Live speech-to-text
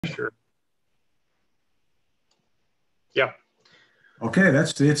Sure. Yeah. Okay,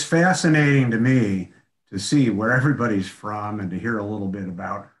 it's fascinating to me to see where everybody's from and to hear a little bit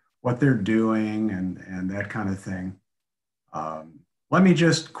about what they're doing and that kind of thing. Let me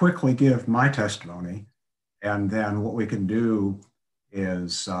just quickly give my testimony, and then what we can do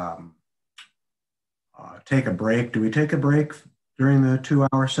is take a break. Do we take a break during the 2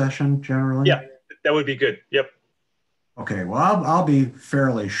 hour session generally? Yeah. That would be good. Yep. Okay, well, I'll be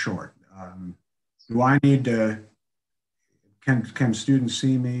fairly short. Do I need to, can students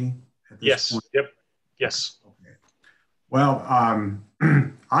see me at this point? Yes. Yep. Okay, Yes. okay. Well,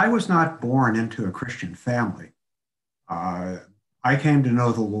 I was not born into a Christian family. Uh, I came to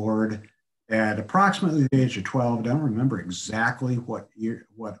know the Lord at approximately the age of 12. I don't remember exactly what year,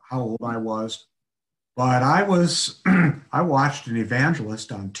 how old I was, but I watched an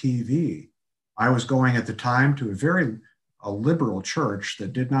evangelist on TV. I was going at the time to a liberal church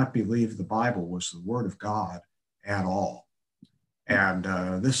that did not believe the Bible was the Word of God at all. And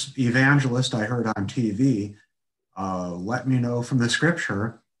this evangelist I heard on TV let me know from the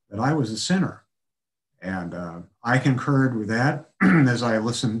scripture that I was a sinner. And I concurred with that as I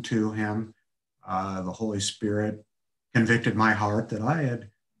listened to him. The Holy Spirit convicted my heart that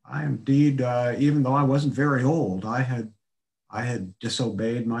I indeed, even though I wasn't very old, I had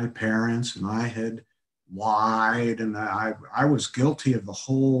disobeyed my parents and I had lied and I was guilty of the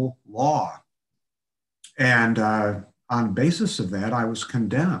whole law. And on the basis of that, I was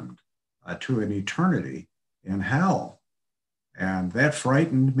condemned to an eternity in hell. And that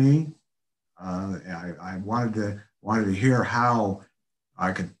frightened me. I wanted to hear how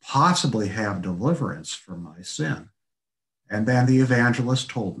I could possibly have deliverance from my sin. And then the evangelist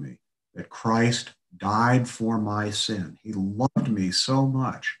told me that Christ died for my sin. He loved me so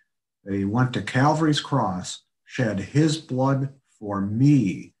much that he went to Calvary's cross, shed his blood for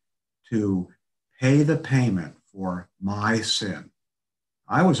me to pay the payment for my sin.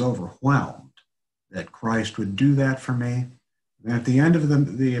 I was overwhelmed that Christ would do that for me. And at the end of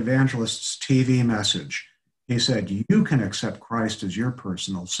the evangelist's TV message, he said, you can accept Christ as your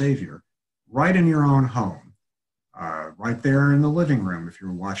personal savior right in your own home, right there in the living room. If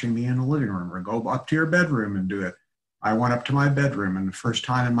you're watching me in the living room, or go up to your bedroom and do it. I went up to my bedroom, and the first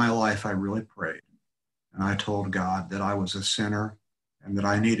time in my life, I really prayed. And I told God that I was a sinner and that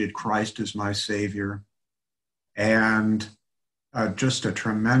I needed Christ as my savior. And just a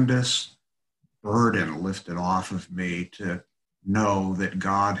tremendous burden lifted off of me to know that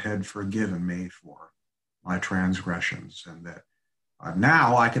God had forgiven me for my transgressions and that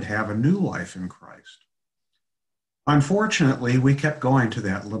now I could have a new life in Christ. Unfortunately, we kept going to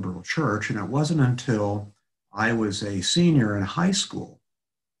that liberal church, and it wasn't until I was a senior in high school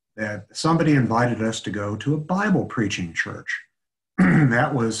that somebody invited us to go to a Bible preaching church.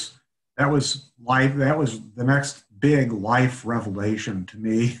 that was that was the next big life revelation to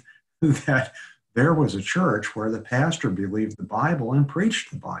me that there was a church where the pastor believed the Bible and preached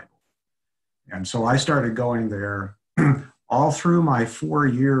the Bible. And so I started going there all through my 4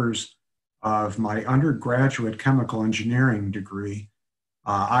 years of my undergraduate chemical engineering degree.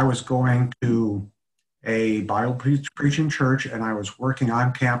 I was going to a Bible preaching church, and I was working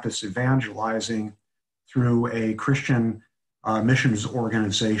on campus evangelizing through a Christian missions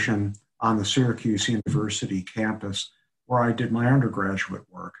organization on the Syracuse University campus where I did my undergraduate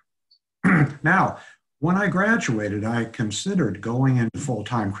work. Now, when I graduated, I considered going into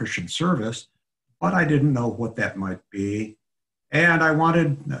full-time Christian service, but I didn't know what that might be. And I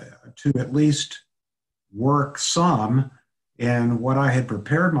wanted to at least work some in what I had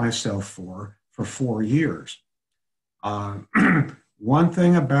prepared myself for 4 years. One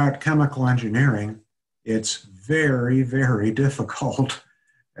thing about chemical engineering, it's very, very difficult.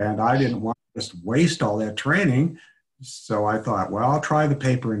 And I didn't want to just waste all that training. So I thought, well, I'll try the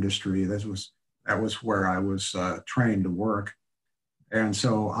paper industry. That was where I was trained to work. And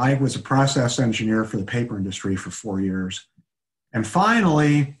so I was a process engineer for the paper industry for 4 years. And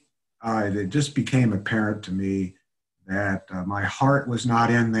finally, it just became apparent to me that my heart was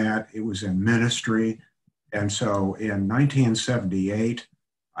not in that. It was in ministry. And so in 1978,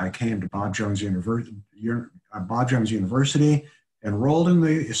 I came to Bob Jones University, enrolled in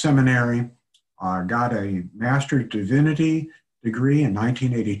the seminary, got a Master of Divinity degree in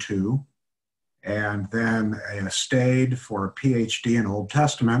 1982, and then stayed for a PhD in Old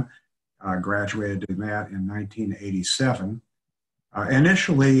Testament, graduated in that in 1987.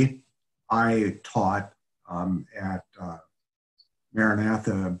 Initially, I taught at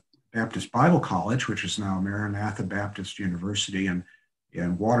Maranatha Baptist Bible College, which is now Maranatha Baptist University in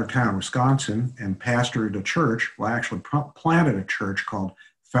Watertown, Wisconsin, and pastored a church, well, actually planted a church called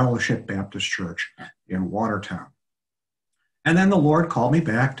Fellowship Baptist Church in Watertown. And then the Lord called me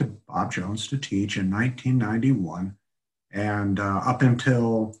back to Bob Jones to teach in 1991. And up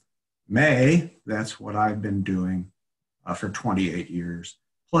until May, that's what I've been doing for 28 years,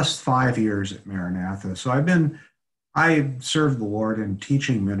 plus 5 years at Maranatha. So I served the Lord in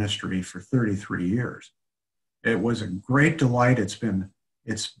teaching ministry for 33 years. It was a great delight. It's been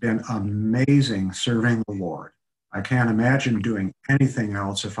amazing serving the Lord. I can't imagine doing anything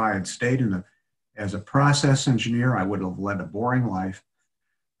else. If I had stayed as a process engineer, I would have led a boring life,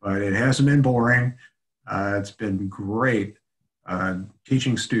 but it hasn't been boring. It's been great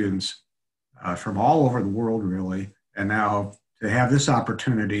teaching students from all over the world, really. And now to have this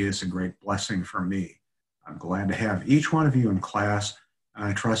opportunity is a great blessing for me. I'm glad to have each one of you in class, and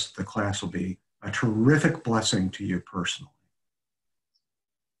I trust the class will be a terrific blessing to you personally.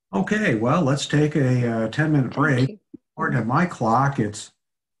 Okay, well, let's take a 10-minute break. According to my clock, it's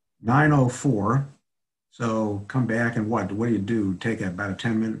 9:04. So come back and what do you do? Take about a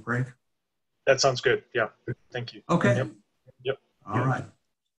 10-minute break? That sounds good. Yeah. Thank you. Okay. Yep. All right.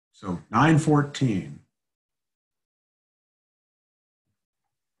 So 9:14.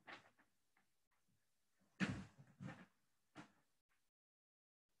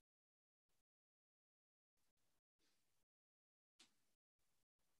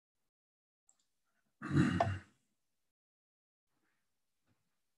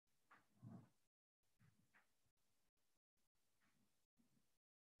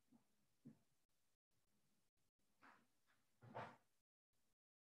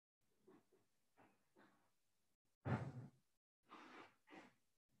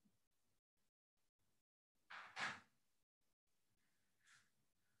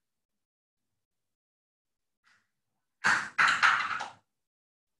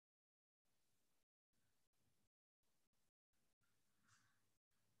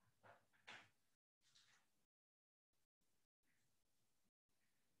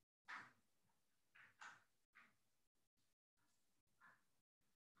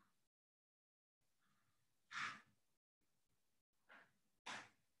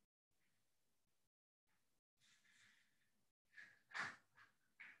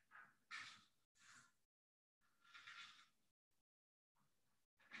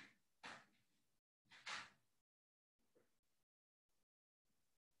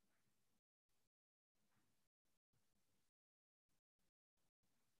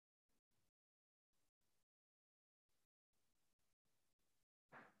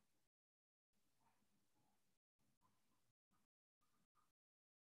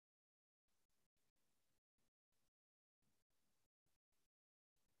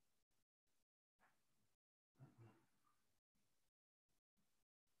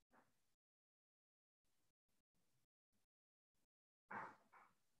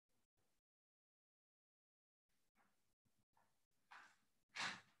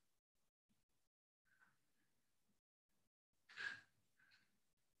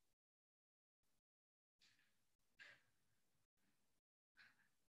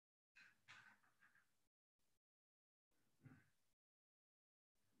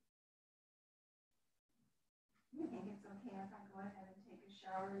 You think it's okay if I go ahead and take a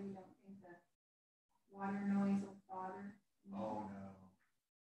shower? You don't think the water noise will bother? Oh, no.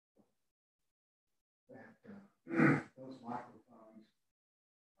 Those microphones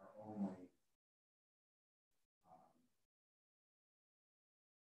are only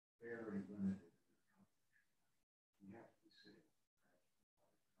very limited. You have to be sitting.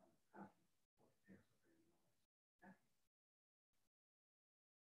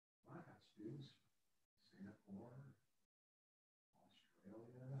 I've got students from Singapore,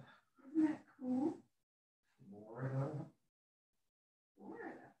 Australia, Isn't that cool? Florida.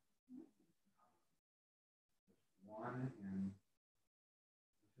 Florida. One in the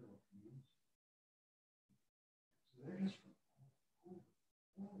Philippines. So they're just from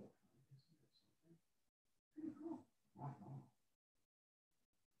all over. Pretty cool. Wow.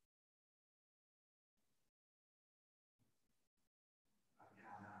 I've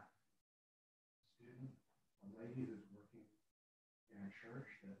got a student, a lady who's working in a church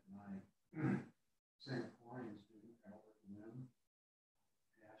that my Singaporean student, Oberlin and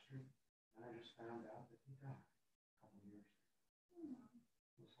pastored, and I just found out that he died a couple of years ago.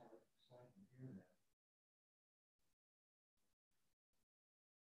 It was hard to hear that.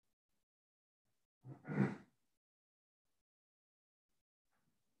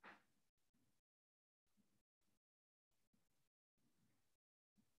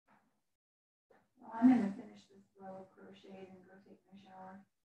 Well, I'm going to finish this row of crochet and go take my shower.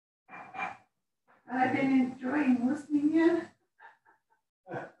 I've been enjoying listening in.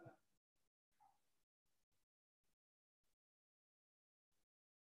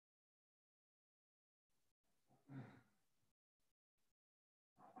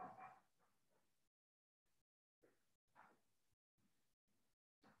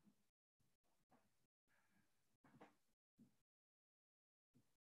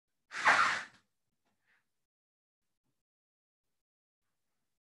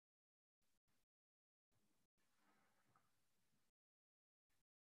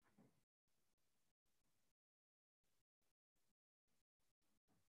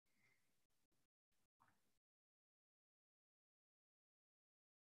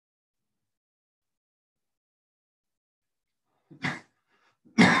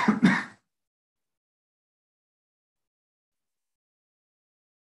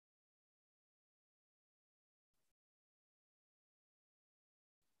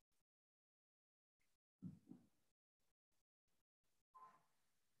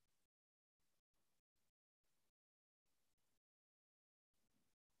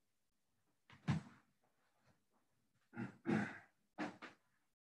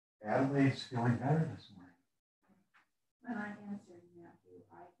 Adelaide's feeling better this morning. When I answered Matthew,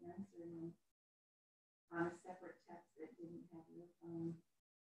 I answered him on a separate text that didn't have your phone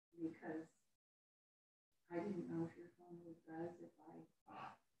because I didn't know if your phone would buzz if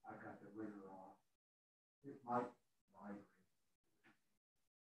I got the ringer off. It might vibrate.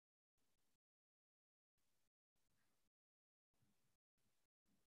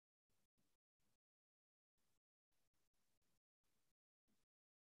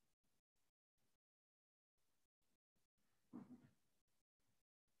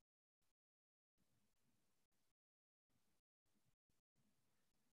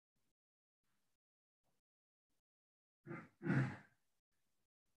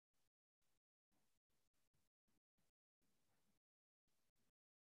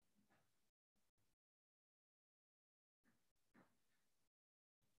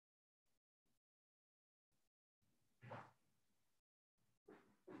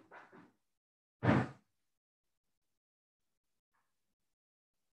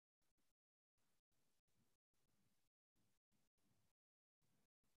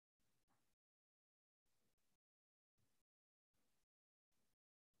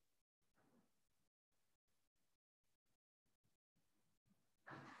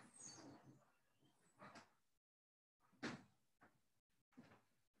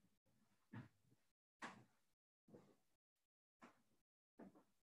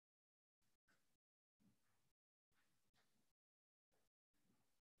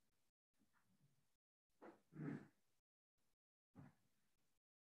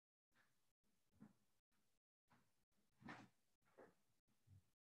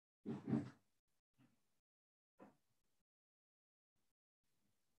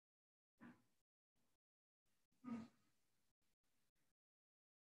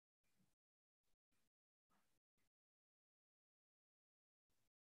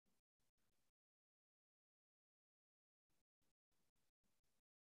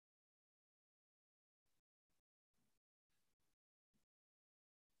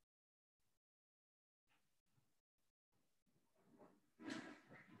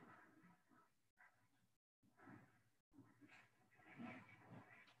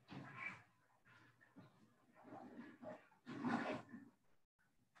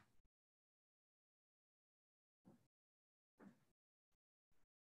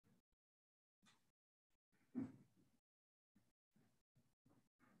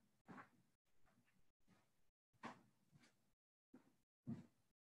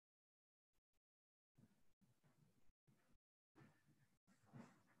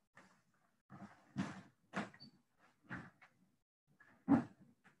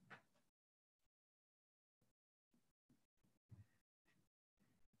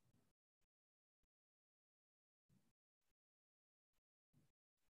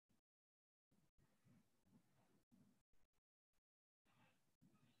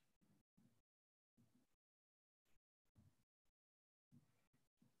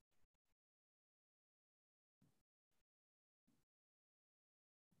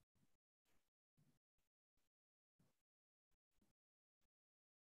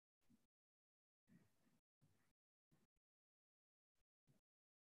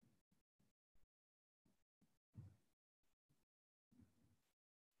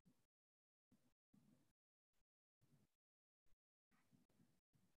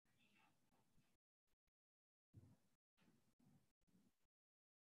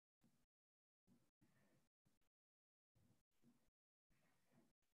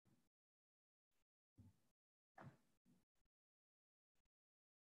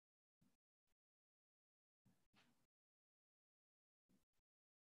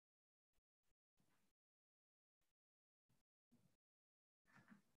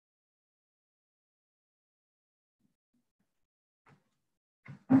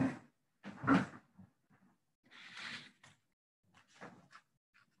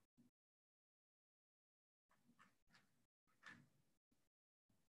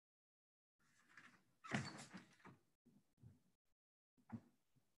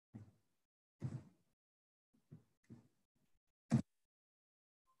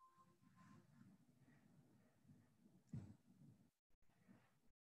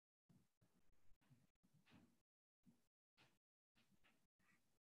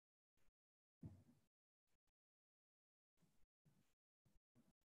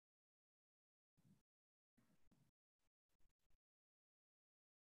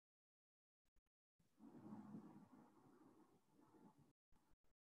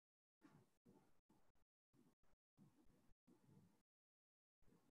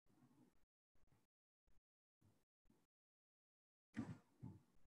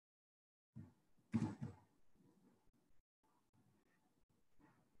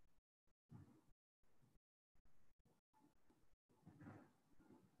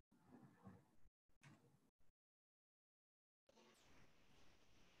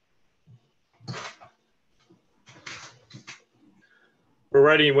 We're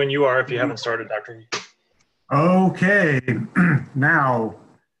ready when you are, if you haven't started, Dr. Okay. Now,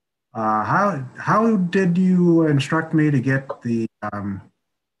 how did you instruct me to get the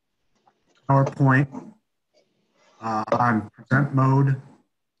PowerPoint on present mode?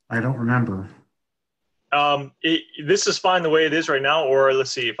 I don't remember. This is fine the way it is right now, or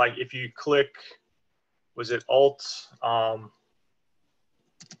let's see, if you click, was it Alt,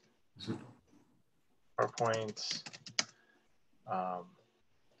 PowerPoint,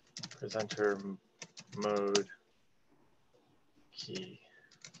 presenter mode key.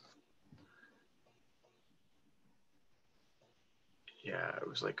 Yeah, it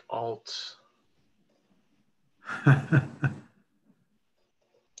was like Alt.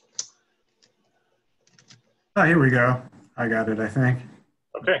 Oh, here we go. I got it, I think.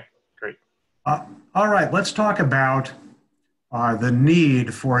 Okay, great. All right, let's talk about the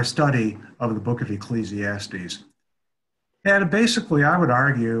need for a study of the book of Ecclesiastes. And basically, I would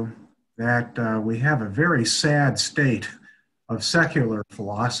argue that we have a very sad state of secular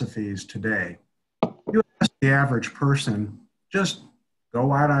philosophies today. You ask the average person, just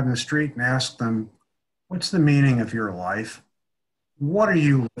go out on the street and ask them, what's the meaning of your life? What are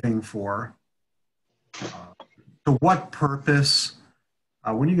you living for? To what purpose?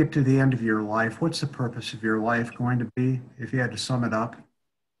 When you get to the end of your life, what's the purpose of your life going to be, if you had to sum it up?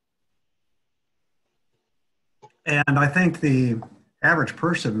 And I think the average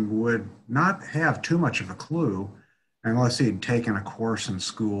person would not have too much of a clue unless he'd taken a course in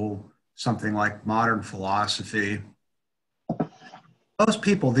school, something like modern philosophy. Most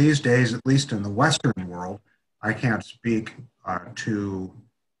people these days, at least in the Western world, I can't speak to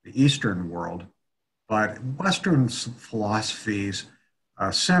the Eastern world, but Western philosophies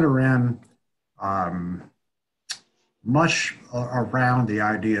center in much around the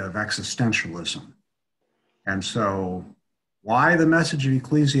idea of existentialism. And so why the message of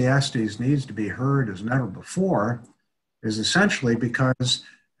Ecclesiastes needs to be heard as never before is essentially because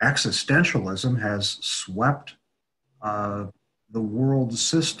existentialism has swept the world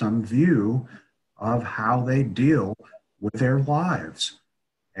system view of how they deal with their lives.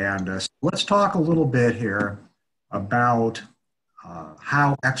 And so let's talk a little bit here about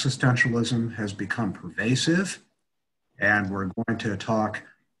how existentialism has become pervasive. And we're going to talk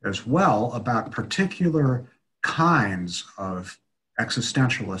as well about particular kinds of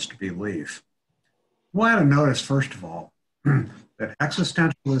existentialist belief. I want to notice, first of all, that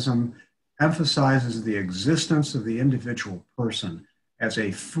existentialism emphasizes the existence of the individual person as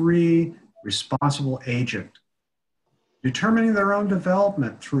a free, responsible agent, determining their own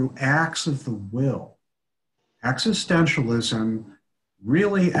development through acts of the will. Existentialism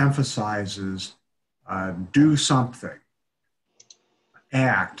really emphasizes do something,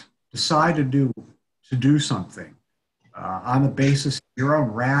 act, decide to do something on the basis of your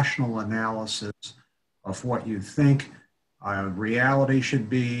own rational analysis of what you think reality should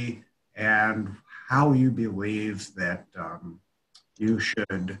be and how you believe that you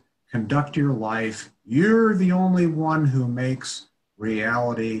should conduct your life. You're the only one who makes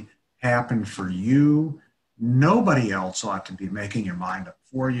reality happen for you. Nobody else ought to be making your mind up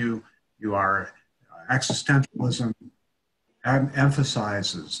for you. You are existentialism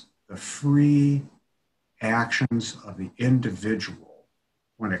emphasizes the free actions of the individual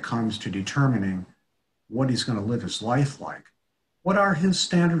when it comes to determining what he's going to live his life like. What are his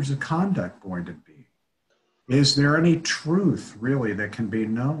standards of conduct going to be? Is there any truth really that can be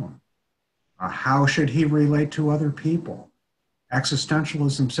known? How should he relate to other people?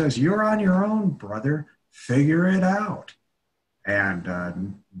 Existentialism says, you're on your own, brother. Figure it out. And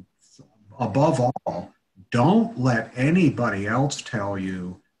above all, don't let anybody else tell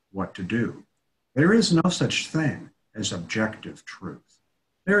you what to do. There is no such thing as objective truth.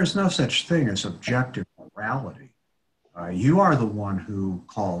 There is no such thing as objective morality. You are the one who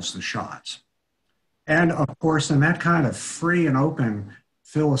calls the shots. And of course, in that kind of free and open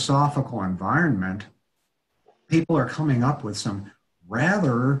philosophical environment, people are coming up with some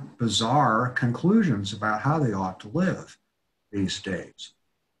rather bizarre conclusions about how they ought to live these days.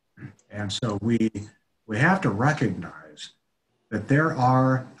 And so we have to recognize that there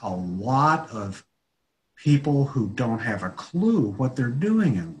are a lot of people who don't have a clue what they're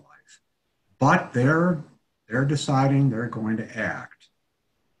doing in life, but they're deciding they're going to act.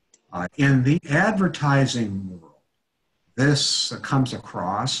 In the advertising world, this comes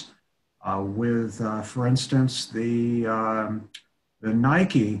across with, for instance, the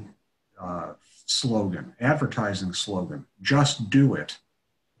Nike slogan, advertising slogan, just do it.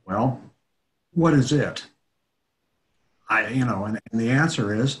 Well, what is it? And the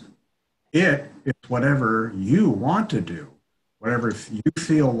answer is, it is whatever you want to do. whatever you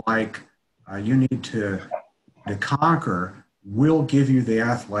feel like you need to conquer, will give you the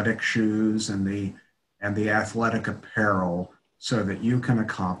athletic shoes and the athletic apparel so that you can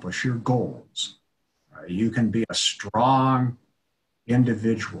accomplish your goals. You can be a strong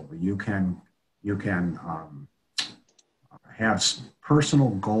individual. You can have personal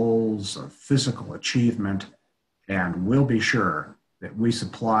goals of physical achievement, and we'll be sure that we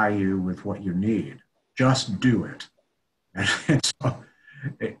supply you with what you need. Just do it. And so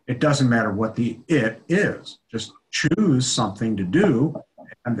it doesn't matter what the it is. Just choose something to do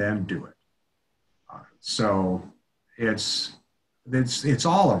and then do it. So it's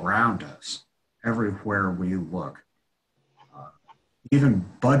all around us, everywhere we look. Even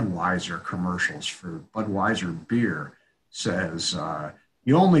Budweiser commercials for Budweiser beer says,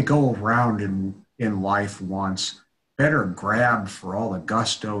 you only go around in life once, better grab for all the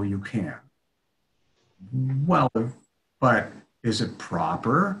gusto you can. Well, but is it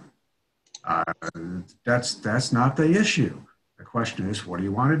proper? That's not the issue. The question is, what do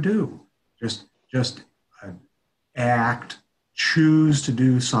you want to do? Just act, choose to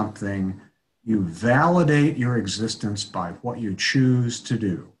do something. You validate your existence by what you choose to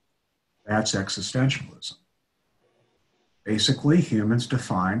do. That's existentialism. Basically, humans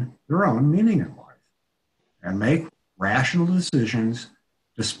define their own meaning in life and make rational decisions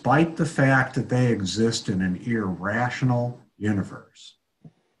despite the fact that they exist in an irrational universe.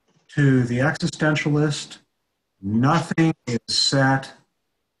 To the existentialist, nothing is set,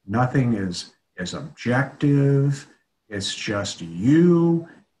 nothing is objective. It's just you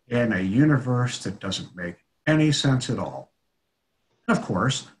in a universe that doesn't make any sense at all. Of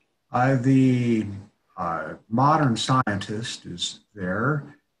course, the modern scientist is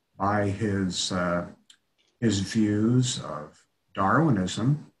there by his views of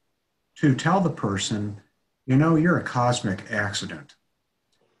Darwinism to tell the person, you know, you're a cosmic accident.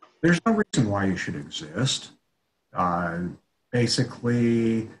 There's no reason why you should exist.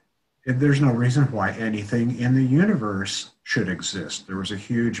 Basically, there's no reason why anything in the universe should exist. There was a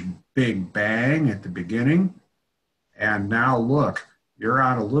huge big bang at the beginning, and now look, you're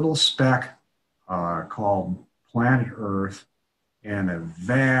on a little speck called planet Earth in a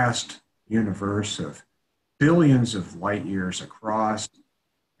vast universe of billions of light years across,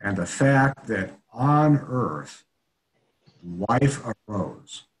 and the fact that on Earth, life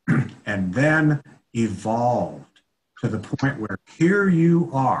arose and then evolved to the point where here you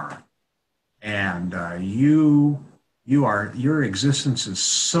are, and your existence is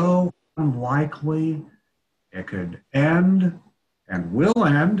so unlikely it could end and will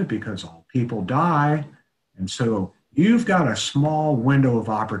end because all people die. And so you've got a small window of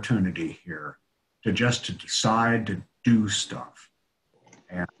opportunity here to decide to do stuff.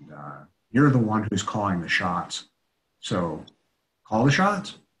 And you're the one who's calling the shots. So call the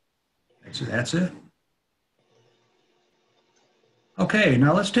shots. That's it. Okay,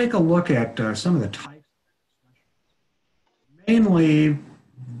 now let's take a look at some of the types. Mainly,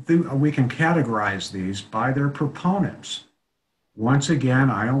 we can categorize these by their proponents. Once again,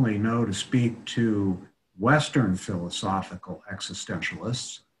 I only know to speak to Western philosophical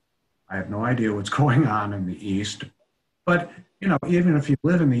existentialists. I have no idea what's going on in the East. But, you know, even if you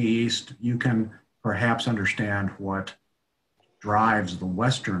live in the East, you can perhaps understand what drives the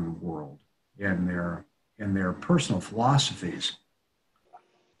Western world in their personal philosophies.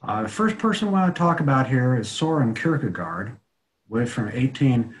 The first person I want to talk about here is Soren Kierkegaard, lived from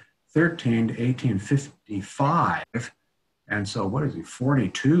 1813 to 1855. And so what is he,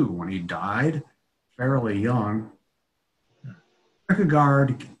 42 when he died? Fairly young.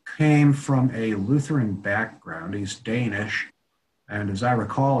 Kierkegaard came from a Lutheran background. He's Danish. And as I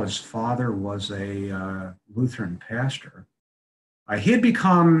recall, his father was a Lutheran pastor. He had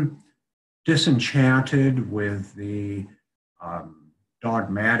become disenchanted with the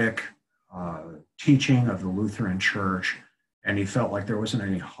dogmatic teaching of the Lutheran Church, and he felt like there wasn't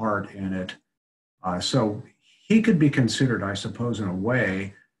any heart in it. So he could be considered, I suppose, in a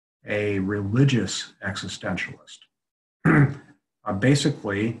way, a religious existentialist.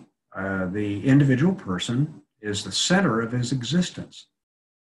 Basically, the individual person is the center of his existence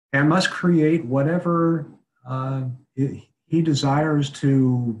and must create whatever he desires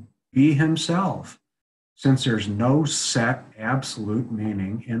to be himself, since there's no set absolute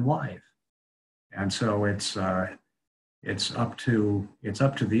meaning in life. And so it's up to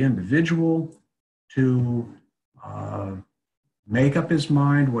the individual to make up his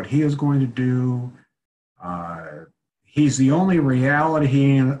mind what he is going to do. He's the only reality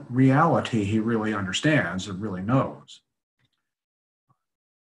he really understands or really knows.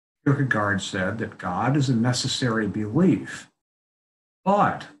 Kierkegaard said that God is a necessary belief,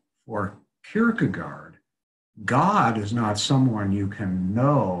 But for Kierkegaard, God is not someone you can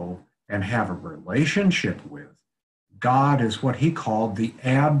know and have a relationship with. God is what he called the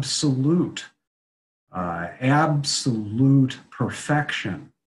absolute, absolute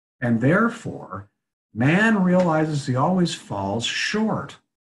perfection. And therefore, man realizes he always falls short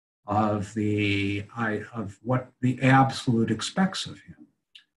of what the absolute expects of him.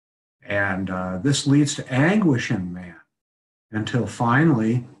 And this leads to anguish in man until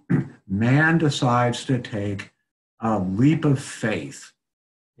finally man decides to take a leap of faith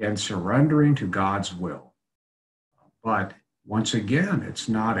in surrendering to God's will. But once again, it's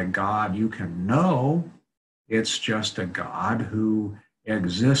not a God you can know. It's just a God who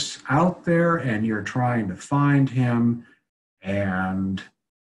exists out there and you're trying to find him, and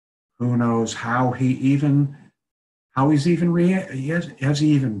who knows how he has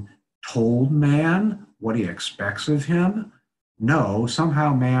he even told man what he expects of him? No,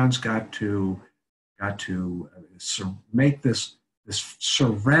 somehow man's got to make this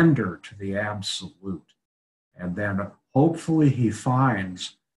surrender to the absolute, and then hopefully he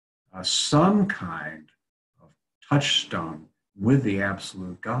finds some kind of touchstone with the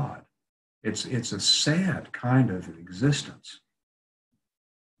absolute God. It's a sad kind of existence.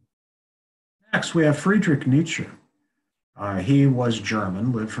 Next, we have Friedrich Nietzsche. He was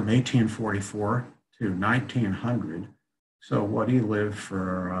German, lived from 1844 to 1900. So what, he lived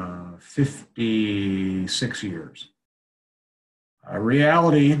for 56 years.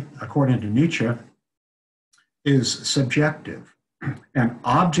 Reality, according to Nietzsche, is subjective, and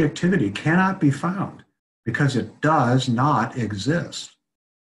objectivity cannot be found because it does not exist.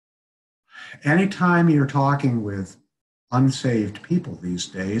 Anytime you're talking with unsaved people these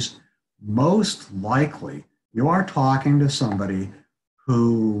days, most likely you are talking to somebody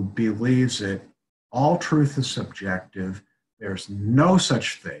who believes that all truth is subjective. There's no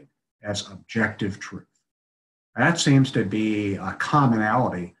such thing as objective truth. That seems to be a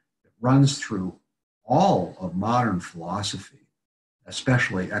commonality that runs through all of modern philosophy,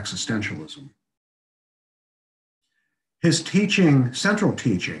 especially existentialism. His central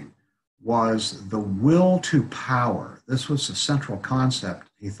teaching, was the will to power. This was the central concept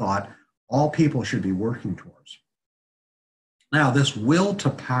he thought all people should be working towards. Now, this will to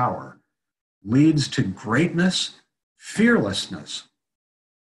power leads to greatness, fearlessness,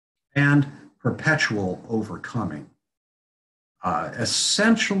 and perpetual overcoming.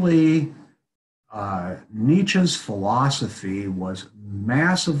 Essentially, Nietzsche's philosophy was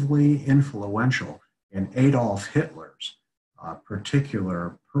massively influential in Adolf Hitler's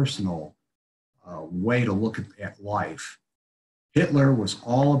particular personal way to look at life. Hitler was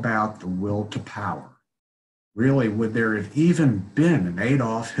all about the will to power. Really, would there have even been an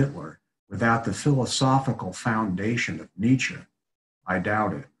Adolf Hitler without the philosophical foundation of Nietzsche? I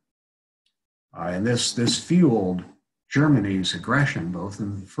doubt it. And this fueled Germany's aggression, both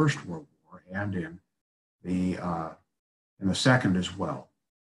in the First World War and in the Second as well.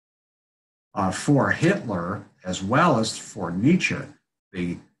 For Hitler, as well as for Nietzsche,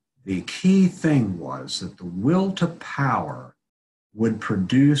 the key thing was that the will to power would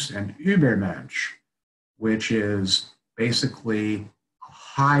produce an Übermensch, which is basically a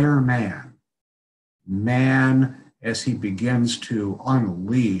higher man. Man, as he begins to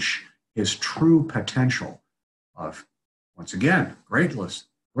unleash his true potential of, once again, greatness,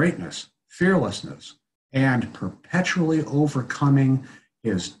 fearlessness, and perpetually overcoming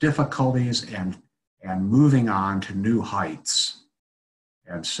his difficulties and moving on to new heights.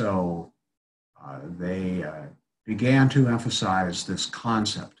 And so they began to emphasize this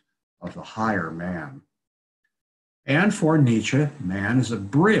concept of the higher man. And for Nietzsche, man is a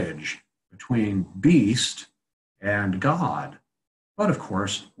bridge between beast and God. But of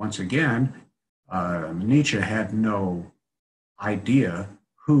course, once again, Nietzsche had no idea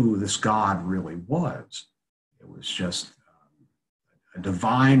who this God really was. It was just a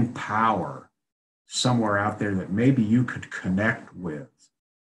divine power somewhere out there that maybe you could connect with.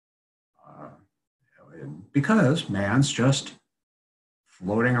 Because man's just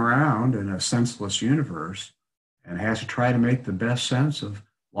floating around in a senseless universe and has to try to make the best sense of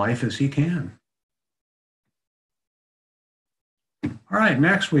life as he can. All right,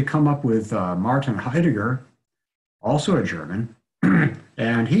 next we come up with Martin Heidegger, also a German,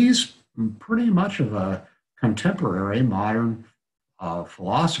 and he's pretty much of a contemporary modern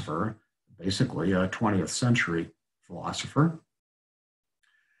philosopher, basically a 20th century philosopher.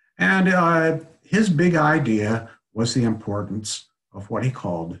 And his big idea was the importance of what he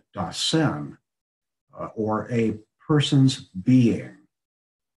called das Sein, or a person's being.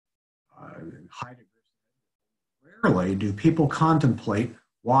 Heidegger said, rarely do people contemplate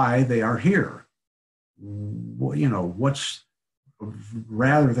why they are here. You know, what's,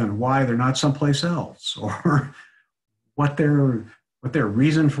 rather than why they're not someplace else, or what their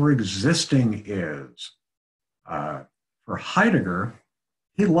reason for existing is. For Heidegger,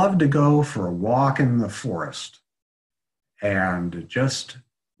 he loved to go for a walk in the forest and just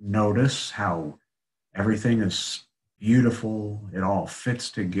notice how everything is beautiful, it all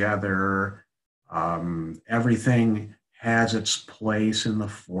fits together, everything has its place in the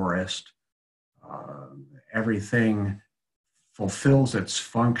forest, everything fulfills its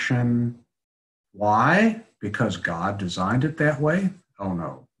function. Why? Because God designed it that way? Oh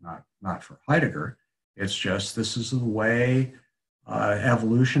no, not for Heidegger. It's just this is the way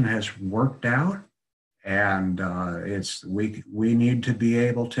evolution has worked out, and we need to be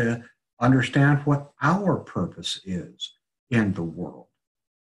able to understand what our purpose is in the world.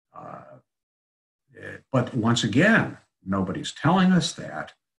 But once again, nobody's telling us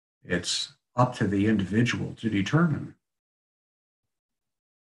that. It's up to the individual to determine.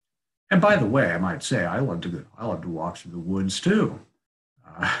 And by the way, I might say I love to walk through the woods too.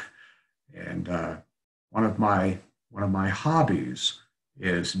 And one of my hobbies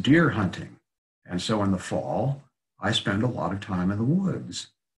is deer hunting. And so in the fall, I spend a lot of time in the woods.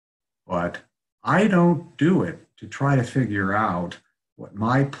 But I don't do it to try to figure out what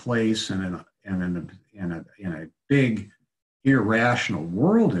my place in a big irrational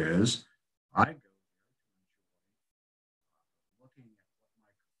world is. I go looking at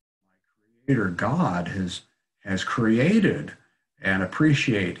what my Creator God has created and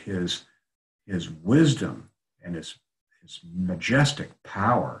appreciate his wisdom and his majestic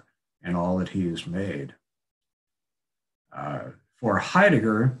power and all that he has made. For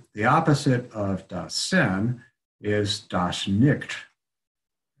Heidegger, the opposite of das Sein is das Nicht,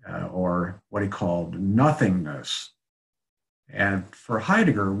 or what he called nothingness. And for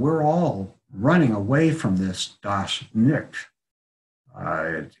Heidegger, we're all running away from this das Nicht.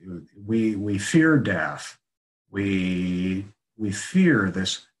 We fear death. We fear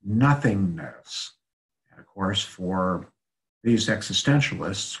this nothingness. And of course, for these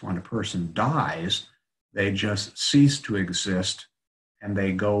existentialists, when a person dies, they just cease to exist and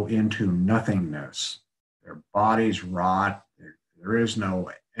they go into nothingness. Their bodies rot. There is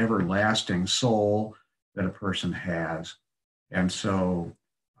no everlasting soul that a person has. And so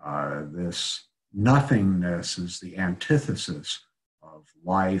this nothingness is the antithesis of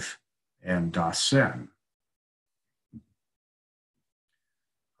life and das Sein.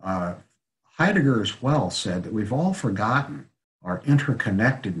 Heidegger as well said that we've all forgotten our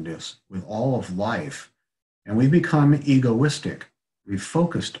interconnectedness with all of life, and we become egoistic. We've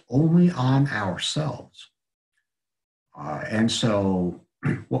focused only on ourselves. And so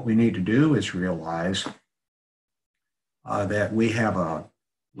what we need to do is realize that we have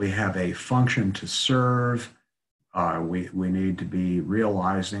a function to serve. We need to be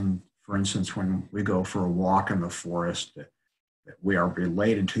realizing, for instance, when we go for a walk in the forest, that we are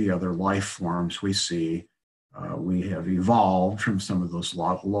related to the other life forms we see. We have evolved from some of those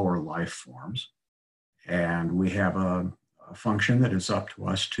lower life forms, and we have a function that is up to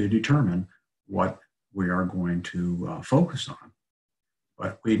us to determine what we are going to focus on.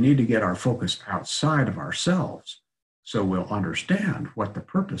 But we need to get our focus outside of ourselves so we'll understand what the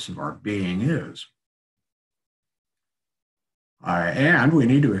purpose of our being is. And we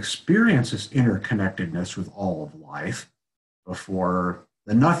need to experience this interconnectedness with all of life before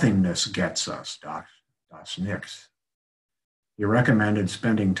the nothingness gets us, das Nichts. He recommended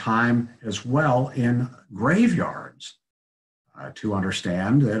spending time as well in graveyards to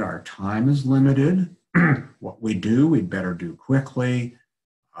understand that our time is limited. What we do, we'd better do quickly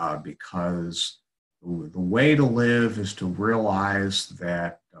because the way to live is to realize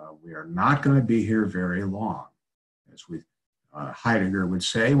that we are not going to be here very long. As Heidegger would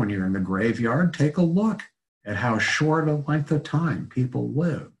say, when you're in the graveyard, take a look at how short a length of time people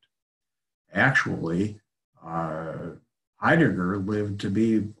lived. Actually, Heidegger lived to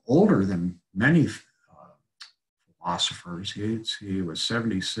be older than many philosophers. He was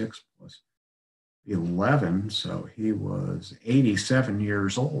 76 plus 11, so he was 87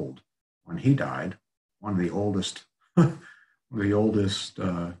 years old when he died. One of the oldest, of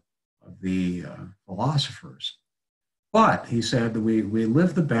the philosophers. But he said that we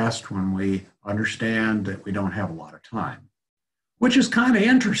live the best when we understand that we don't have a lot of time, which is kind of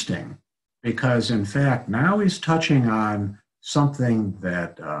interesting because, in fact, now he's touching on something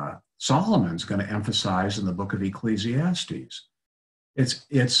that Solomon's going to emphasize in the book of Ecclesiastes.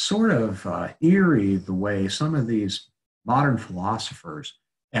 It's sort of eerie the way some of these modern philosophers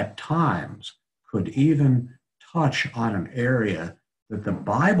at times could even touch on an area that the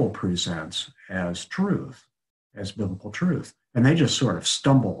Bible presents as truth, as biblical truth. And they just sort of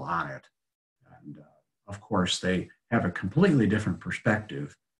stumble on it. And of course, they have a completely different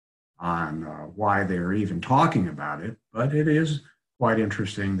perspective on why they're even talking about it, but it is quite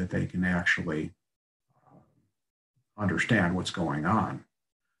interesting that they can actually understand what's going on.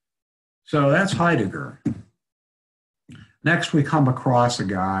 So that's Heidegger. Next, we come across a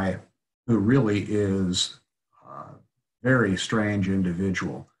guy who really is a very strange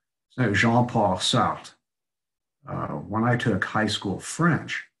individual. So Jean-Paul Sartre. When I took high school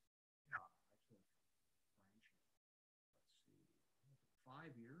French, 5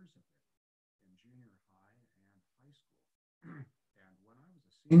 years of it in junior high and high school. And when I was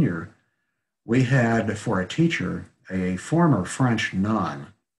a senior, we had for a teacher a former French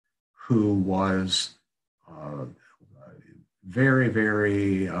nun who was very,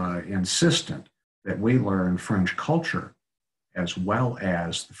 very insistent that we learn French culture as well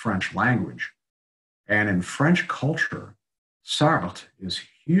as the French language. And in French culture, Sartre is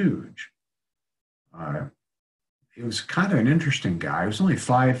huge. He was kind of an interesting guy. He was only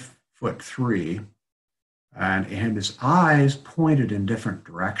 5'3", and his eyes pointed in different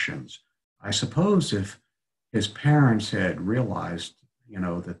directions. I suppose if his parents had realized,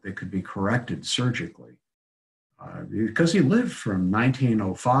 that they could be corrected surgically, because he lived from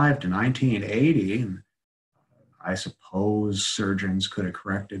 1905 to 1980, and I suppose surgeons could have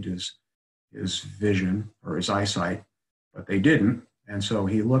corrected his vision or his eyesight, but they didn't. And so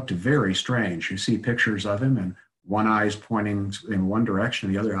he looked very strange. You see pictures of him and one eye's pointing in one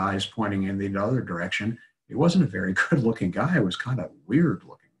direction, the other eye's pointing in the other direction. He wasn't a very good looking guy. He was kind of weird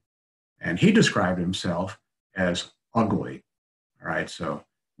looking. And he described himself as ugly. All right, so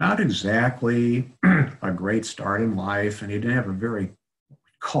not exactly a great start in life, and he didn't have a very what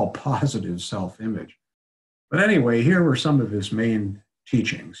we call positive self-image. But anyway, here were some of his main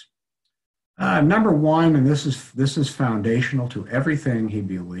teachings. Number one, and this is foundational to everything he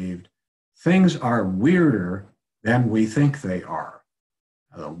believed, things are weirder than we think they are.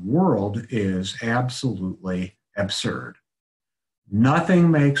 The world is absolutely absurd. Nothing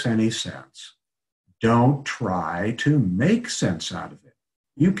makes any sense. Don't try to make sense out of it.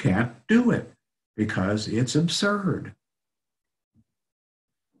 You can't do it because it's absurd.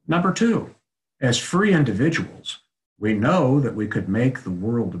 Number two, as free individuals, we know that we could make the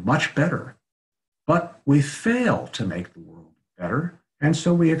world much better, but we fail to make the world better, and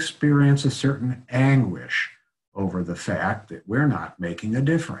so we experience a certain anguish over the fact that we're not making a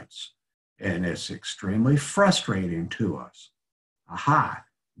difference, and it's extremely frustrating to us. Aha,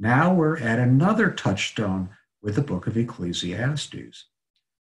 now we're at another touchstone with the book of Ecclesiastes.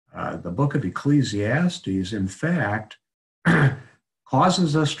 The book of Ecclesiastes, in fact,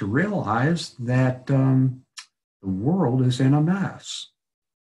 causes us to realize that the world is in a mess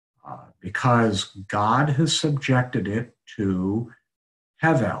because God has subjected it to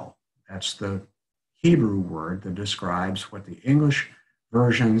hevel. That's the Hebrew word that describes what the English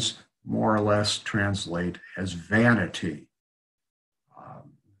versions more or less translate as vanity.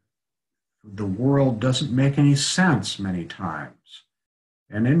 The world doesn't make any sense many times.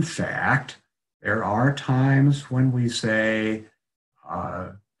 And in fact, there are times when we say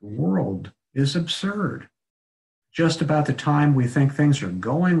the world is absurd. Just about the time we think things are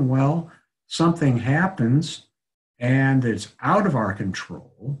going well, something happens and it's out of our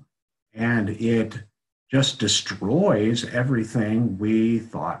control and it just destroys everything we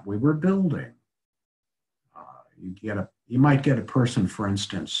thought we were building. You might get a person, for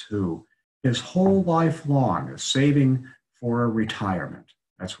instance, who his whole life long is saving for retirement.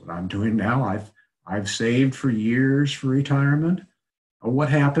 That's what I'm doing now. I've saved for years for retirement. What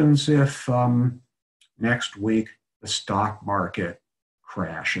happens if next week the stock market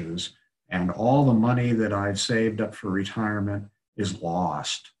crashes and all the money that I've saved up for retirement is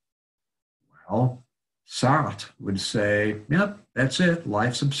lost? Well, Sartre would say, yep, that's it.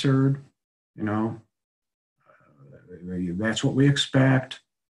 Life's absurd. That's what we expect.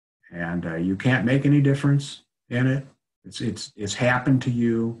 And you can't make any difference in it. It's happened to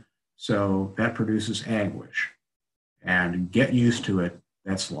you, so that produces anguish. And get used to it,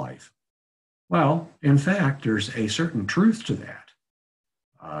 that's life. Well, in fact, there's a certain truth to that.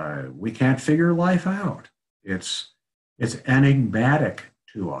 We can't figure life out. It's enigmatic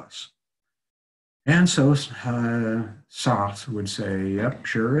to us. And so Sartre would say, yep,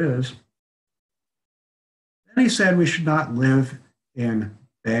 sure is. Then he said we should not live in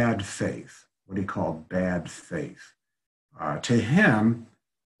bad faith, what he called bad faith. To him,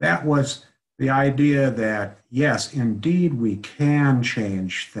 that was the idea that, yes, indeed, we can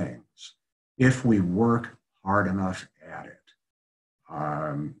change things if we work hard enough at it.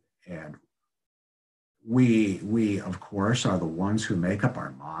 And we, of course, are the ones who make up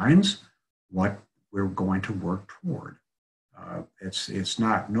our minds what we're going to work toward. It's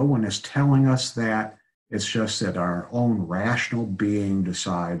not, no one is telling us that. It's just that our own rational being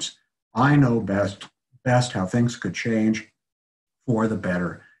decides, I know best how things could change for the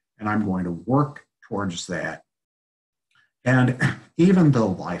better, and I'm going to work towards that. And even though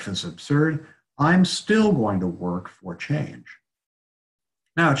life is absurd, I'm still going to work for change.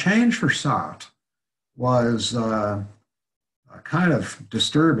 Now, change for Sartre was kind of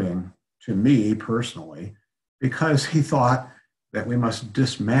disturbing to me personally, because he thought that we must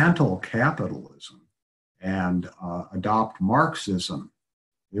dismantle capitalism and adopt Marxism.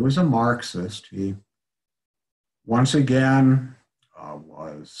 He was a Marxist. He, once again,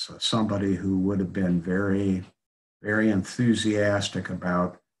 was somebody who would have been very, very enthusiastic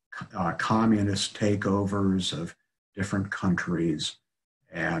about communist takeovers of different countries.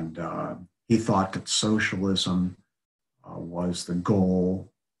 And he thought that socialism was the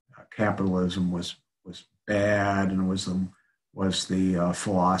goal. Capitalism was bad, and was the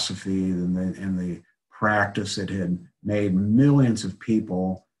philosophy and the practice that had made millions of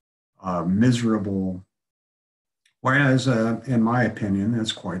people miserable. Whereas, in my opinion,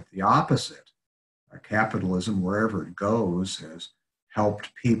 that's quite the opposite. Capitalism, wherever it goes, has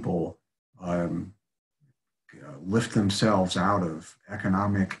helped people lift themselves out of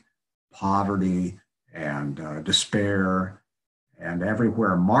economic poverty and despair. And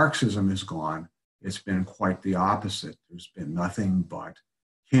everywhere Marxism has gone, it's been quite the opposite. There's been nothing but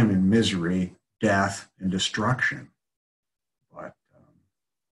human misery, death, and destruction. But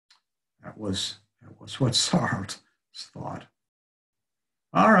that was what Sartre thought.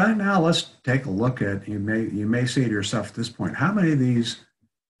 All right, now let's take a look at, you may say to yourself at this point, how many of these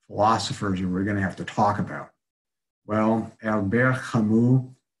philosophers are we going to have to talk about? Well, Albert Camus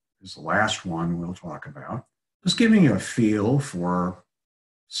is the last one we'll talk about. Just giving you a feel for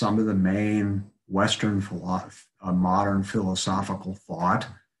some of the main Western modern philosophical thought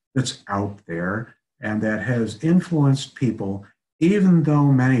that's out there and that has influenced people, even though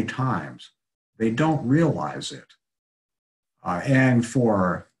many times they don't realize it. And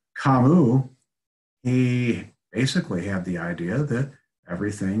for Camus, he basically had the idea that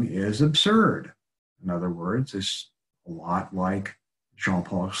everything is absurd. In other words, it's a lot like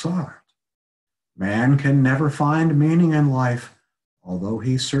Jean-Paul Sartre. Man can never find meaning in life, although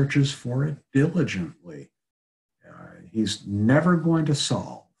he searches for it diligently. He's never going to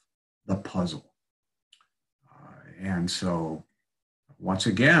solve the puzzle. And so, once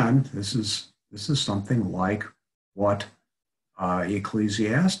again, this is something like what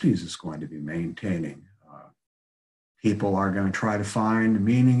Ecclesiastes is going to be maintaining. People are going to try to find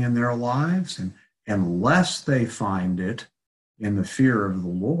meaning in their lives, and unless they find it in the fear of the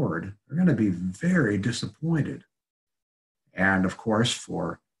Lord, they're going to be very disappointed. And of course,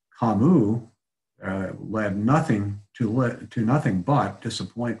 for Camus, led nothing to nothing but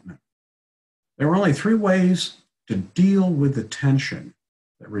disappointment. There were only three ways to deal with the tension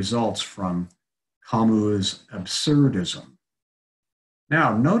that results from Camus' absurdism.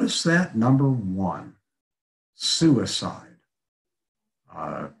 Now, notice that number one, suicide.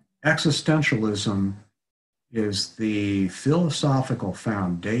 Existentialism is the philosophical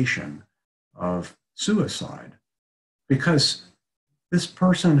foundation of suicide, because this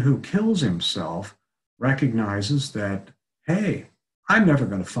person who kills himself recognizes that, hey, I'm never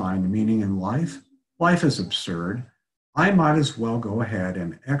going to find meaning in life. Life is absurd. I might as well go ahead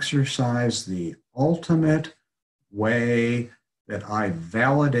and exercise the ultimate way that I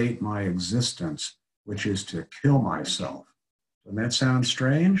validate my existence, which is to kill myself. Doesn't that sound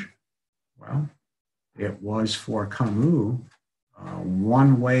strange? Well, it was for Camus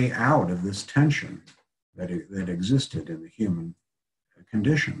one way out of this tension that existed in the human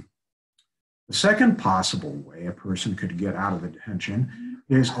condition. The second possible way a person could get out of the tension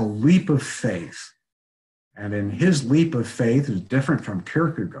is a leap of faith. And in his leap of faith is different from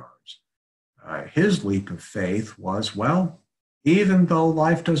Kierkegaard's. His leap of faith was, well, even though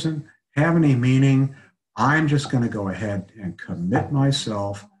life doesn't have any meaning, I'm just going to go ahead and commit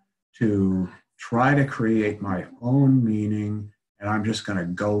myself to try to create my own meaning, and I'm just going to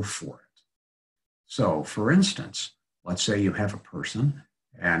go for it. So, for instance, let's say you have a person,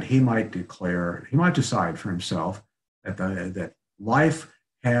 and he might decide for himself that life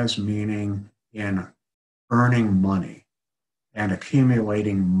has meaning in earning money and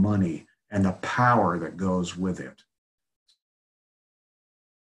accumulating money and the power that goes with it.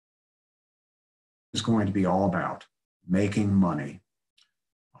 It's going to be all about making money.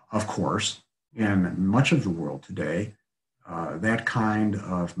 Of course, in much of the world today, that kind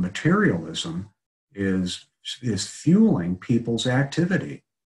of materialism is fueling people's activity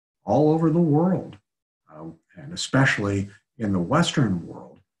all over the world, and especially in the Western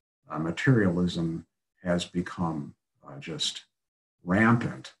world. Materialism has become just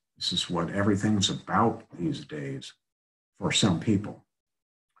rampant. This is what everything's about these days for some people.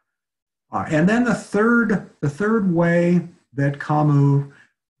 And then the third way that Camus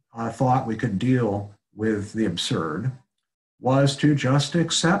thought we could deal with the absurd was to just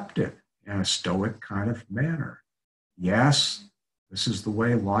accept it in a stoic kind of manner. Yes, this is the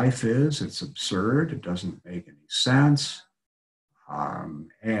way life is. It's absurd. It doesn't make any sense.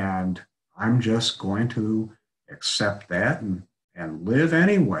 And I'm just going to accept that and live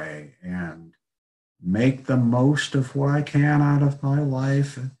anyway and make the most of what I can out of my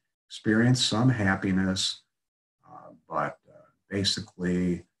life, experience some happiness. But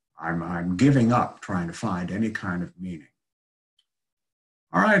basically, I'm giving up trying to find any kind of meaning.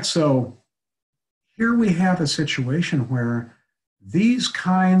 All right, so here we have a situation where these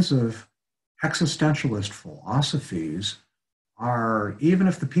kinds of existentialist philosophies are, even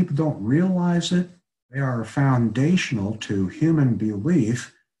if the people don't realize it, they are foundational to human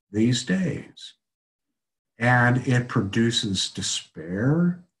belief these days. And it produces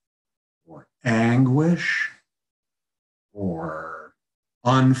despair or anguish or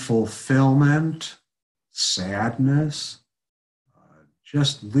unfulfillment, sadness,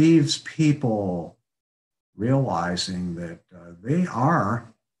 just leaves people realizing that they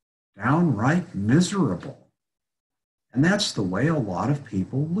are downright miserable. And that's the way a lot of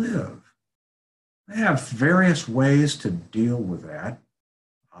people live. They have various ways to deal with that.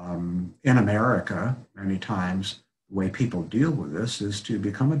 In America, many times, the way people deal with this is to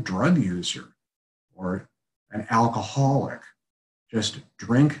become a drug user or an alcoholic, just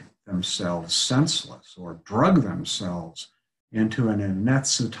drink themselves senseless or drug themselves into an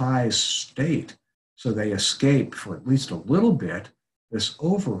anesthetized state so they escape for at least a little bit this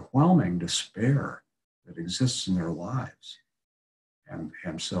overwhelming despair that exists in their lives.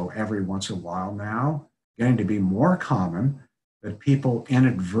 And so every once in a while now, getting to be more common that people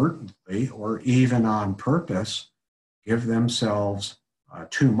inadvertently or even on purpose give themselves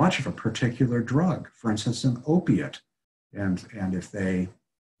too much of a particular drug, for instance, an opiate. And if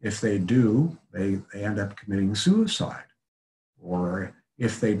they do, they end up committing suicide. Or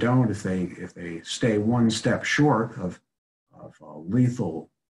if they don't, if they stay one step short of a lethal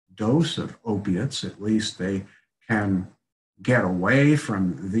dose of opiates, at least they can get away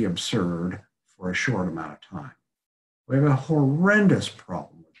from the absurd for a short amount of time. We have a horrendous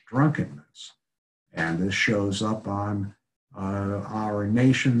problem with drunkenness, and this shows up on our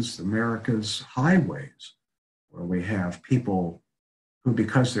nation's, America's highways, where we have people who,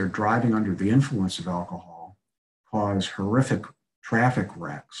 because they're driving under the influence of alcohol, cause horrific traffic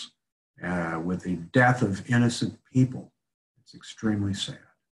wrecks with the death of innocent people. It's extremely sad.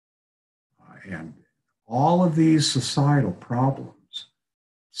 And all of these societal problems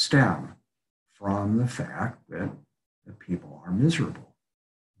stem from the fact that people are miserable.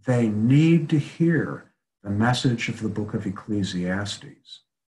 They need to hear the message of the book of Ecclesiastes,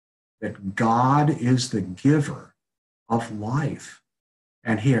 that God is the giver of life,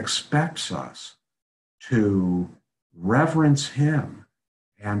 and he expects us to reverence him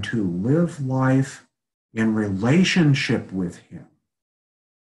and to live life in relationship with him.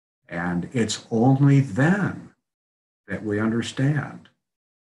 And it's only then that we understand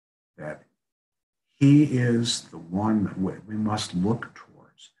that he is the one that we must look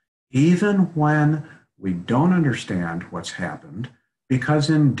towards, even when we don't understand what's happened, because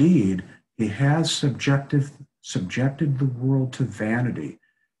indeed he has subjected the world to vanity.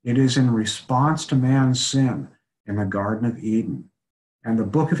 It is in response to man's sin in the Garden of Eden. And the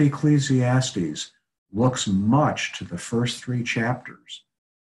book of Ecclesiastes looks much to the first 3 chapters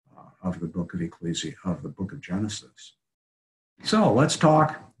of the book of Genesis. So let's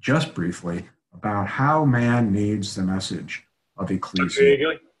talk just briefly about how man needs the message of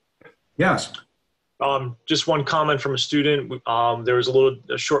Ecclesiastes. Yes. Just one comment from a student. There was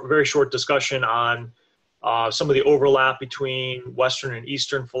very short discussion on some of the overlap between Western and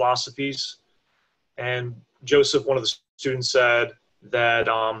Eastern philosophies. And Joseph, one of the students, said that,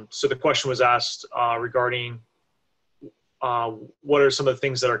 so the question was asked regarding what are some of the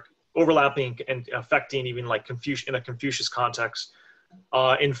things that are overlapping and affecting even like in a Confucius context.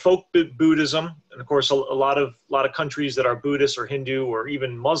 In folk Buddhism, and of course a lot of countries that are Buddhist or Hindu or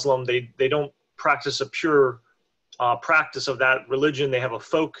even Muslim, they don't practice a pure practice of that religion. They have a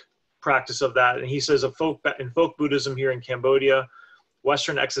folk practice of that. And he says in folk Buddhism here in Cambodia,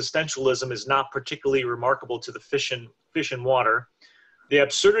 Western existentialism is not particularly remarkable to the fish in water. The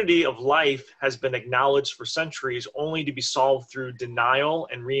absurdity of life has been acknowledged for centuries only to be solved through denial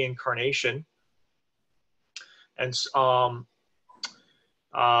and reincarnation. And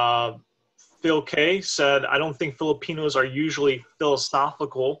Phil K. said, I don't think Filipinos are usually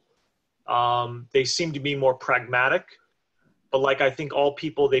philosophical. They seem to be more pragmatic. But like I think all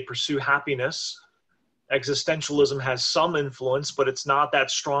people, they pursue happiness. Existentialism has some influence, but it's not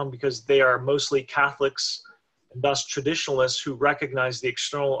that strong because they are mostly Catholics and thus traditionalists who recognize the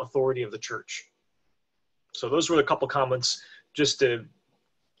external authority of the church. So those were a couple comments just to,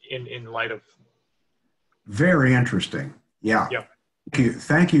 in light of. Very interesting. Yeah. Yeah.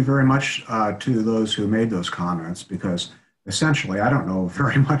 Thank you very much to those who made those comments, because essentially I don't know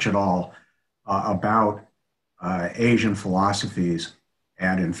very much at all about Asian philosophies.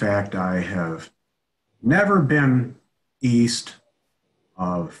 And in fact, I have never been east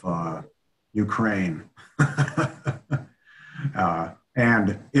of Ukraine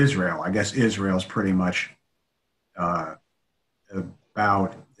and Israel. I guess Israel's pretty much about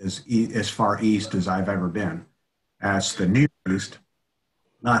as far east as I've ever been. That's the Near East,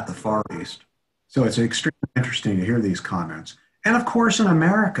 not the Far East. So it's extremely interesting to hear these comments. And of course, in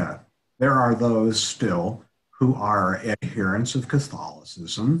America, there are those still who are adherents of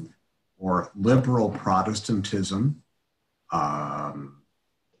Catholicism or liberal Protestantism.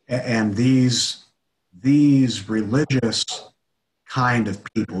 And these religious kind of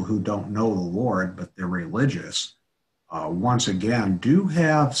people who don't know the Lord, but they're religious, once again, do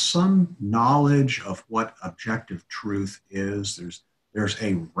have some knowledge of what objective truth is. There's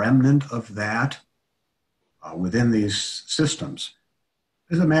a remnant of that within these systems.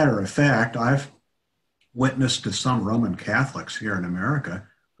 As a matter of fact, I've witnessed to some Roman Catholics here in America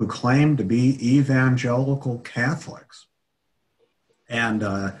who claim to be evangelical Catholics. And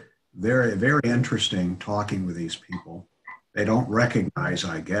very, very interesting talking with these people. They don't recognize,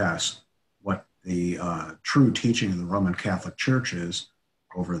 I guess, what the true teaching of the Roman Catholic Church is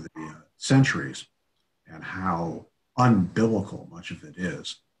over the centuries and how unbiblical much of it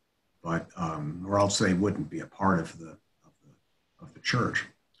is. But, or else they wouldn't be a part of the church.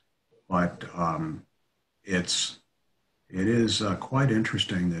 But it is quite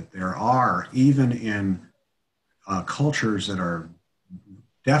interesting that there are, even in cultures that are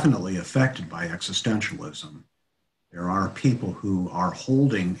definitely affected by existentialism, there are people who are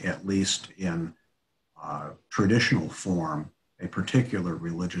holding, at least in traditional form, a particular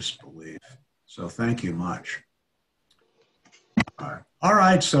religious belief. So thank you much. All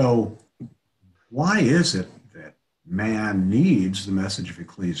right, so why is it that man needs the message of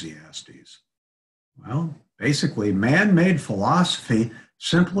Ecclesiastes? Well, basically, man-made philosophy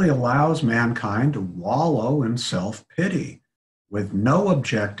simply allows mankind to wallow in self-pity with no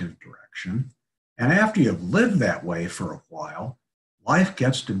objective direction. And after you've lived that way for a while, life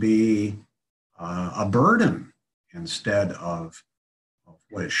gets to be a burden instead of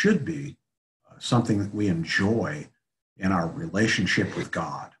what it should be, something that we enjoy in our relationship with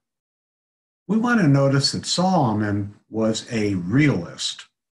God. We want to notice that Solomon was a realist.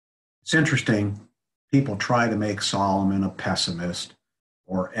 It's interesting, people try to make Solomon a pessimist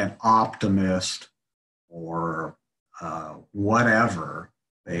or an optimist or whatever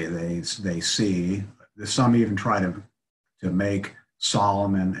they see. Some even try to make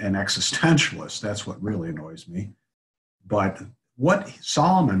Solomon an existentialist. That's what really annoys me. But what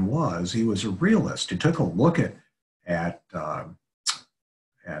Solomon was, he was a realist. He took a look at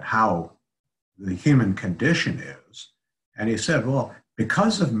how the human condition is, and he said, well,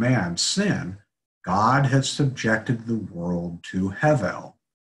 because of man's sin, God has subjected the world to Hevel.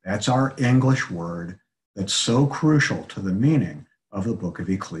 That's our English word that's so crucial to the meaning of the book of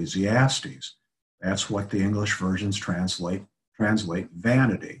Ecclesiastes. That's what the English versions translate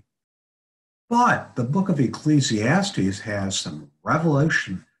vanity. But the book of Ecclesiastes has some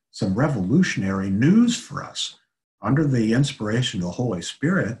revolutionary news for us. Under the inspiration of the Holy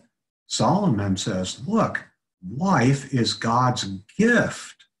Spirit, Solomon says, look, life is God's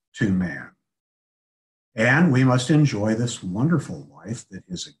gift to man. And we must enjoy this wonderful life that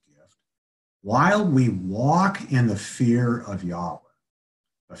is a gift while we walk in the fear of Yahweh,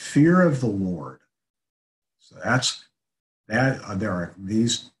 the fear of the Lord. So there are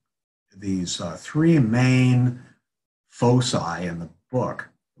these three main foci in the book.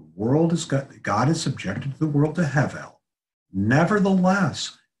 The world is God is subjected to the world to Hevel.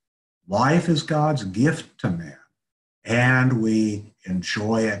 Nevertheless, life is God's gift to man, and we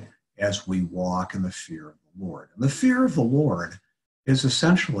enjoy it as we walk in the fear of the Lord. And the fear of the Lord is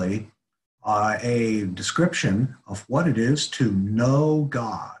essentially a description of what it is to know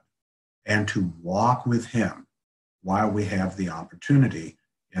God and to walk with him while we have the opportunity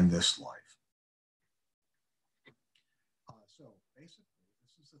in this life. So basically,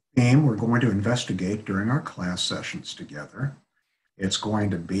 this is a theme we're going to investigate during our class sessions together. It's going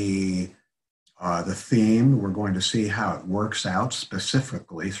to be the theme. We're going to see how it works out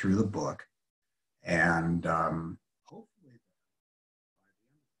specifically through the book. And hopefully, by the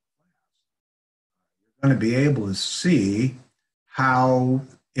end of the class, you're going to be able to see how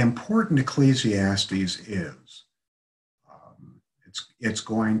important Ecclesiastes is. It's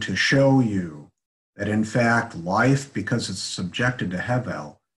going to show you that, in fact, life, because it's subjected to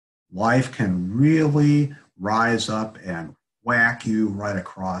Hevel, life can really rise up and whack you right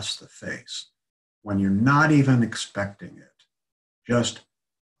across the face when you're not even expecting it. Just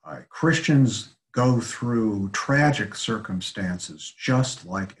Christians go through tragic circumstances just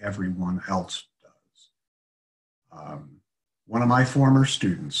like everyone else does. One of my former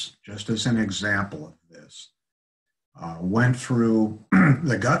students, just as an example of this, went through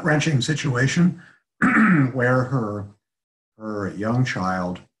the gut-wrenching situation where her young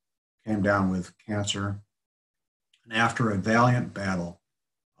child came down with cancer, and after a valiant battle,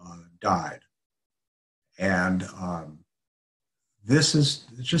 died. And this is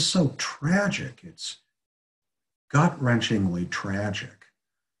just so tragic. It's gut-wrenchingly tragic.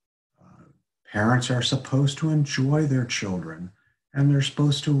 Parents are supposed to enjoy their children, and they're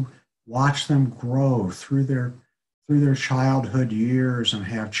supposed to watch them grow through their childhood years and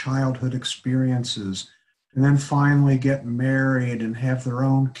have childhood experiences, and then finally get married and have their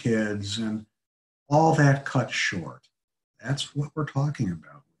own kids, and all that cut short. That's what we're talking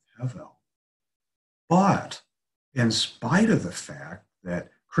about with Hevel. But in spite of the fact that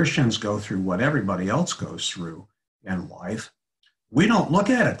Christians go through what everybody else goes through in life, we don't look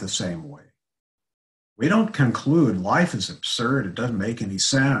at it the same way. We don't conclude life is absurd, it doesn't make any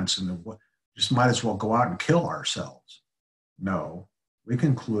sense, and just might as well go out and kill ourselves. No, we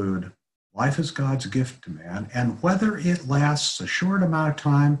conclude life is God's gift to man, and whether it lasts a short amount of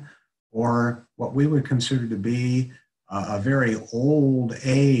time or what we would consider to be a very old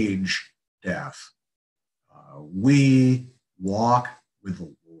age death, we walk with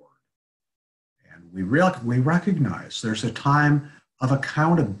the Lord. And we recognize there's a time of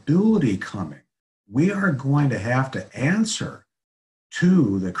accountability coming. We are going to have to answer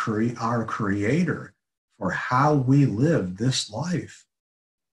to our Creator for how we live this life.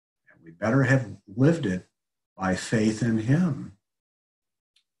 And we better have lived it by faith in Him.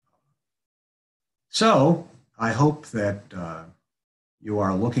 So I hope that you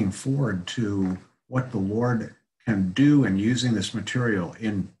are looking forward to what the Lord can do in using this material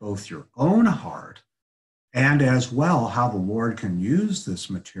in both your own heart and as well how the Lord can use this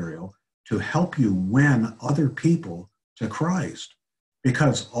material to help you win other people to Christ.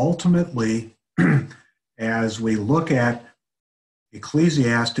 Because ultimately, as we look at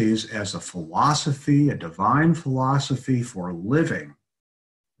Ecclesiastes as a philosophy, a divine philosophy for living,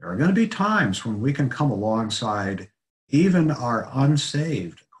 there are going to be times when we can come alongside even our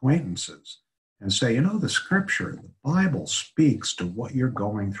unsaved acquaintances and say, you know, the scripture, the Bible speaks to what you're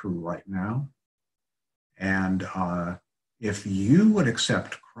going through right now. And if you would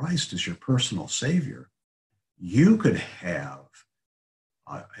accept Christ as your personal Savior, you could have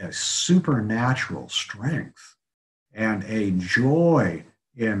a supernatural strength and a joy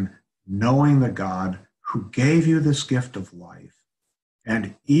in knowing the God who gave you this gift of life.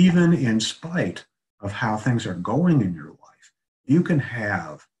 And even in spite of how things are going in your life, you can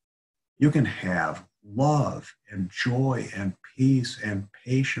have love and joy and peace and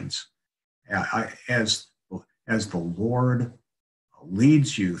patience as the Lord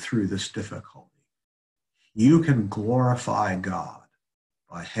leads you through this difficulty. You can glorify God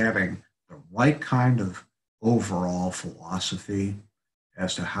by having the right kind of overall philosophy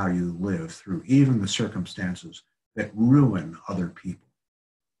as to how you live through even the circumstances that ruin other people.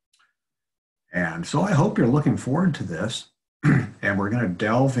 And so I hope you're looking forward to this. And we're going to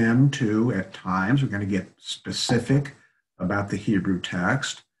delve into, at times, we're going to get specific about the Hebrew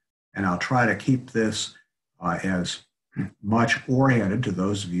text. And I'll try to keep this as much oriented to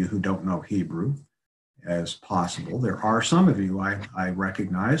those of you who don't know Hebrew as possible. There are some of you I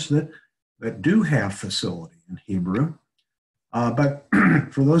recognize that do have facility in Hebrew. But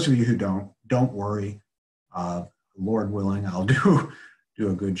for those of you who don't worry. Lord willing, I'll do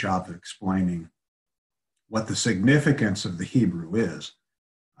a good job of explaining what the significance of the Hebrew is.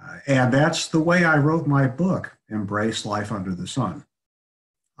 And that's the way I wrote my book, Embrace Life Under the Sun.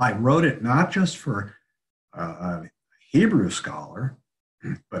 I wrote it not just for a Hebrew scholar,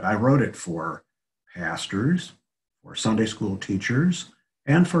 but I wrote it for pastors, for Sunday school teachers,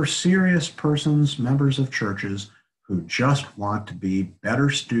 and for serious persons, members of churches who just want to be better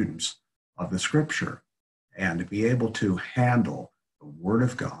students of the scripture and to be able to handle the Word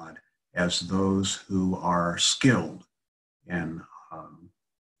of God as those who are skilled in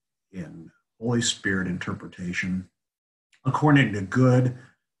Holy Spirit interpretation according to good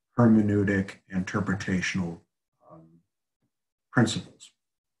hermeneutic interpretational principles.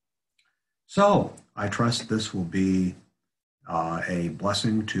 So I trust this will be a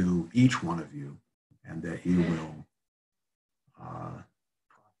blessing to each one of you, and that you will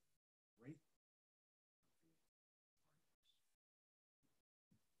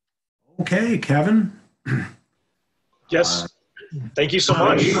okay, Kevin. Yes. Thank you so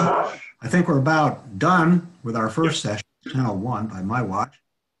much. I think we're about done with our first session, 10:01 by my watch.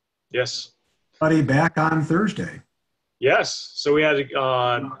 Yes. Buddy, back on Thursday. Yes. So we had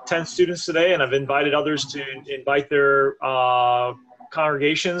 10 students today, and I've invited others to invite their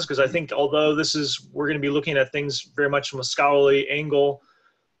congregations, because I think although we're going to be looking at things very much from a scholarly angle,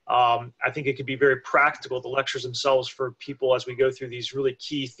 I think it could be very practical, the lectures themselves, for people as we go through these really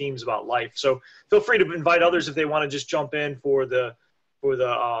key themes about life. So feel free to invite others if they want to just jump in for the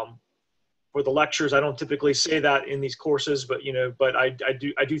lectures. I don't typically say that in these courses, but I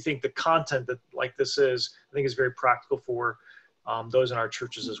do think the content that like this is, I think is very practical for those in our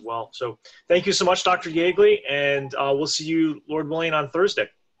churches as well. So thank you so much, Dr. Jaeggli, and we'll see you, Lord willing, on Thursday.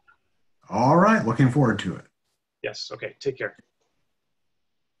 All right, looking forward to it. Yes. Okay. Take care.